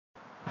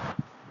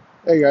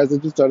Hey guys, I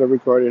just started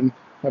recording.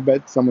 I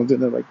bet someone's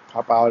gonna like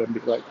pop out and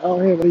be like, "Oh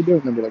hey, what are you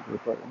doing?" And be like,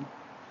 "Recording."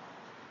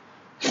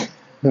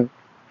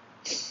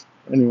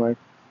 Anyway,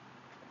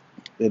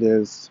 it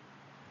is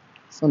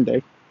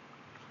Sunday,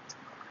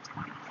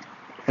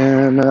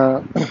 and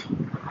I'm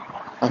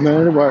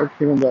headed to work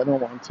even though I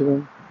don't want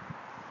to.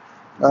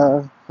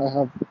 I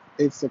have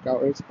 8 sick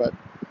hours, but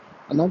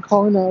I'm not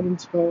calling out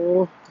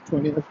until the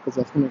 20th because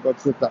that's when I go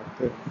to the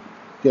doctor,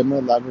 get my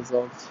lab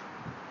results.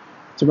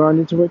 Tomorrow I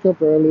need to wake up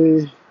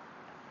early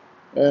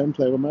and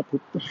play with my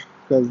poop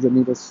because they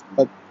need a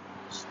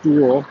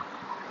stool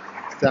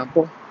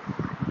sample.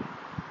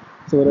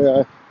 So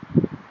what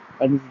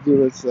I need to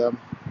do is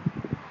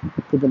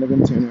poop in a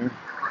container,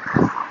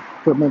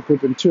 put my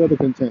poop in 2 other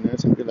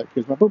containers, and be like,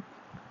 "Here's my poop."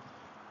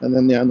 And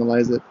then they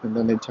analyze it, and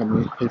then they tell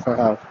me if I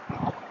have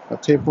a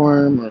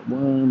tapeworm or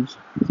worms,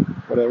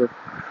 whatever.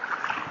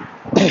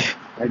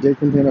 I did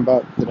complain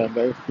about that I'm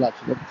very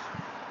flatulent.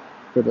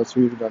 For those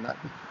of you who do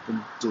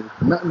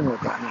not know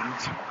what that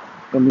means,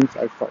 that means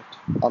I fart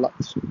a lot.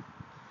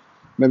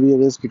 Maybe it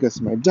is because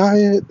of my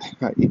diet.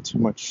 I eat too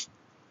much.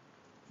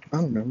 I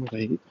don't know what I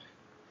eat.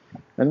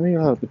 I don't eat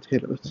a lot of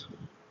potatoes.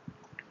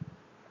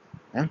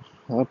 Yeah,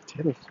 a lot of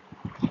potatoes.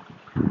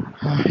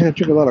 And I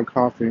drink a lot of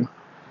coffee.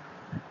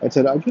 I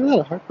said I get a lot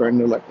of heartburn.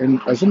 They're like, and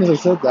as soon as I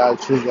said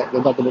that, she was like,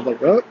 the doctor was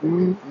like, "Oh,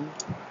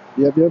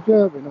 yep, yep,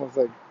 yep," and I was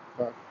like,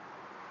 "Fuck."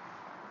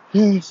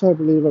 Yes, I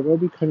believe I will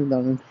be cutting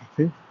down on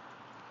coffee.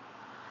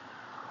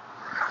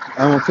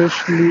 I'm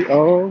officially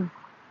all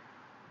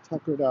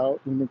tuckered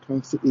out when it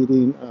comes to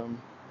eating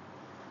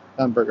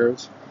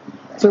hamburgers.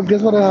 So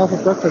guess what I had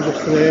for breakfast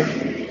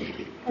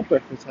yesterday? A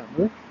breakfast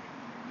hamburger.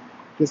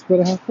 Guess what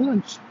I had for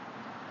lunch?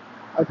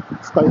 A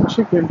spiced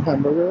chicken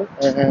hamburger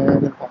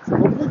and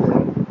impossible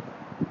burger.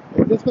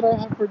 And guess what I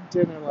had for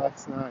dinner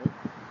last night?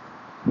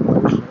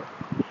 Oh shit.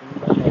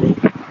 Already.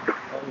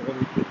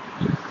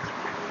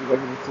 You guys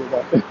didn't see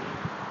that.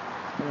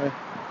 Anyway,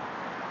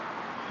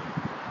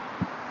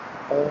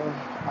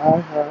 I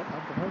had a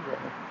burger.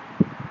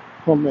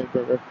 Homemade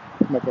burger.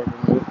 My burger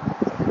made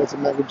it. With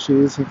some mac and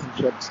cheese and some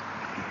chips.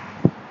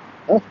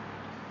 Oh,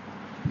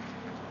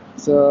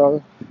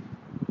 so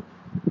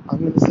I'm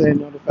gonna say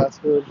no to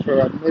fast food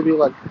for maybe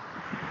like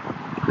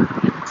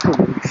 2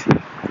 weeks.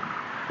 And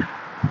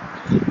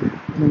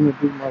I'm gonna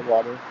drink my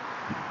water.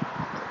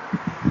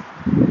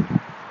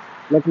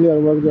 Luckily at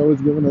work they're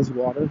always giving us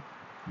water.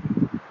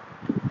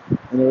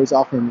 And they're always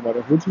offering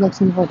water. Would you like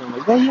some water? I'm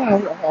like, oh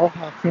yeah, I'll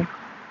have some.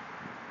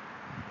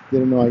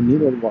 Didn't know I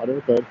needed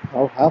water, but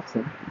I'll have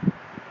some.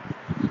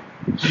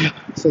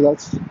 So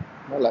that's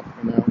my life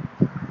for now.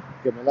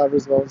 Get my lab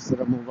results,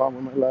 then I move on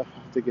with my life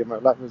to get my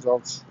lab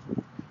results.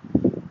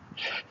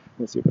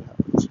 We'll see what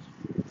happens.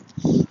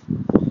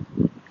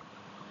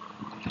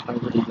 I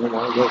really don't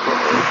want to go to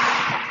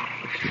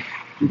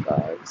you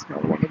guys. I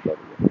want to go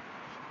to work.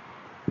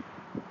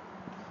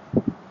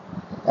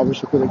 I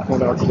wish I could have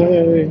called out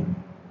today,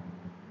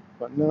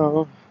 but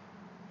no.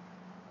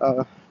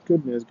 Uh,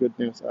 Good news, good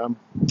news.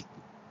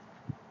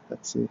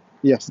 Let's see.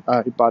 Yes,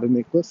 I bought a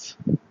necklace,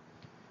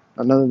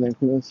 another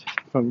necklace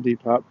from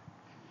Depop.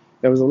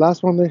 It was the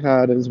last one they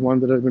had. It was one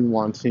that I've been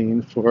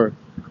wanting for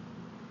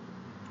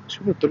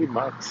 2 or 3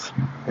 months.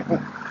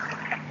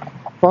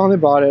 Finally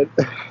bought it.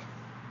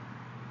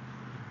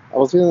 I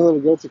was feeling a little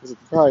guilty because of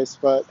the price,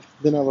 but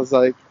then I was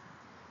like,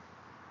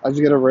 I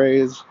just get a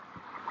raise,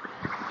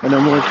 and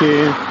I'm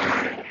working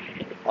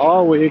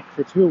all week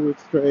for 2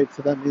 weeks straight,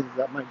 so that means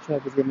that my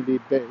check is going to be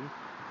big.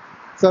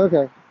 So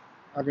okay,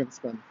 I'm going to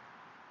spend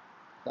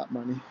that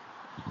money,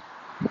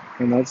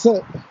 and that's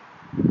it.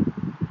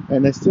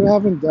 And I still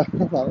haven't done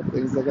a lot of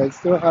things. Like I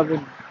still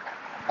haven't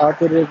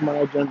updated my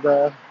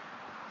agenda.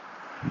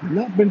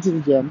 Not been to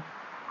the gym.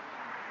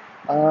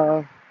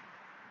 Uh,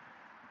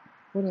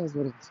 what else?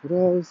 What else? What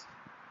else?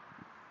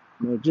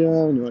 No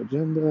gym, no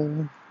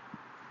agenda.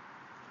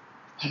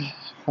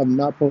 Have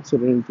not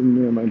posted anything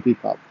new on my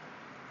Depop.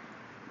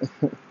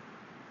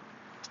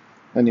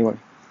 Anyway,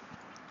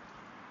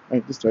 I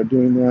need to start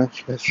doing that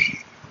because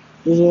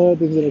there's a lot of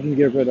things that I can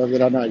get rid of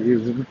that I'm not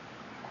using.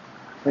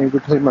 I need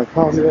to clean my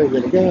closet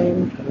yet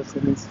again. This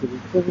needs to be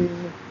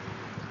clean.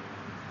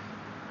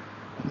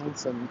 And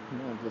some,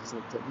 no, just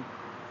taking.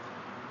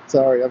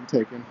 Sorry, I'm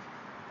taking.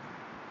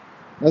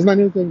 That's my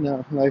new thing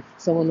now. Like,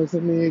 someone looks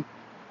at me,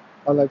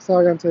 I'm like,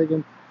 sorry, I'm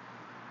taking.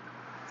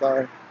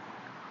 Sorry.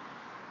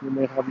 You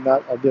may have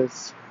not of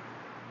this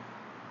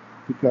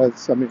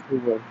because, I mean, who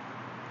would?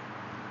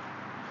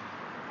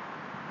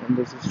 And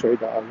this is stray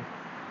dog.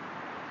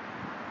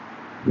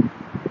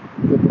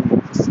 Good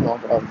thing it's a small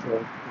dog,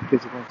 so in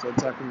case you want to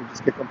attack him, you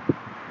just kick him.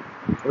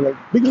 They're like,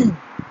 begin!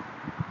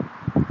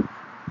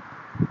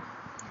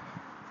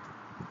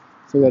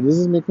 So yeah, this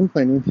is me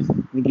complaining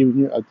and giving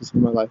you updates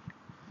of my life.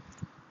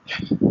 I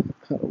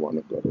don't want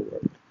to go to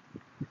work.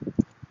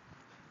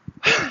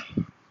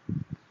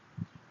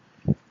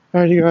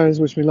 Alright, you guys,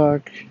 wish me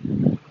luck.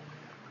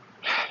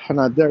 I'm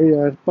not there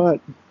yet, but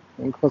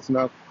I'm close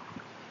enough.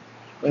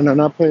 And I'm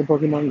not playing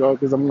Pokemon Go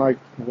because I'm like,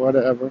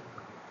 whatever.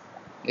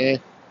 Eh,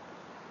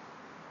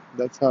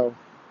 that's how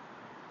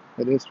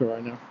It is for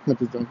right now. I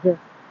just don't care.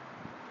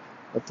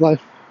 That's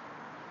life.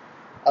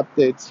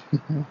 Updates.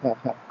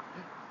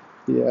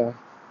 Yeah.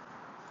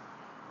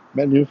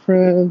 Met new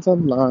friends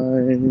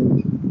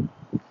online.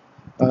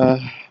 Uh,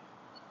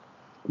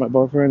 my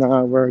boyfriend and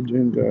I were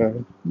doing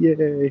good.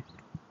 Yay.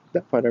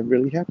 That part I'm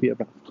really happy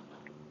about.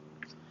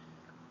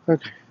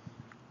 Okay.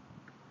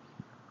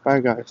 Bye,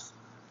 guys.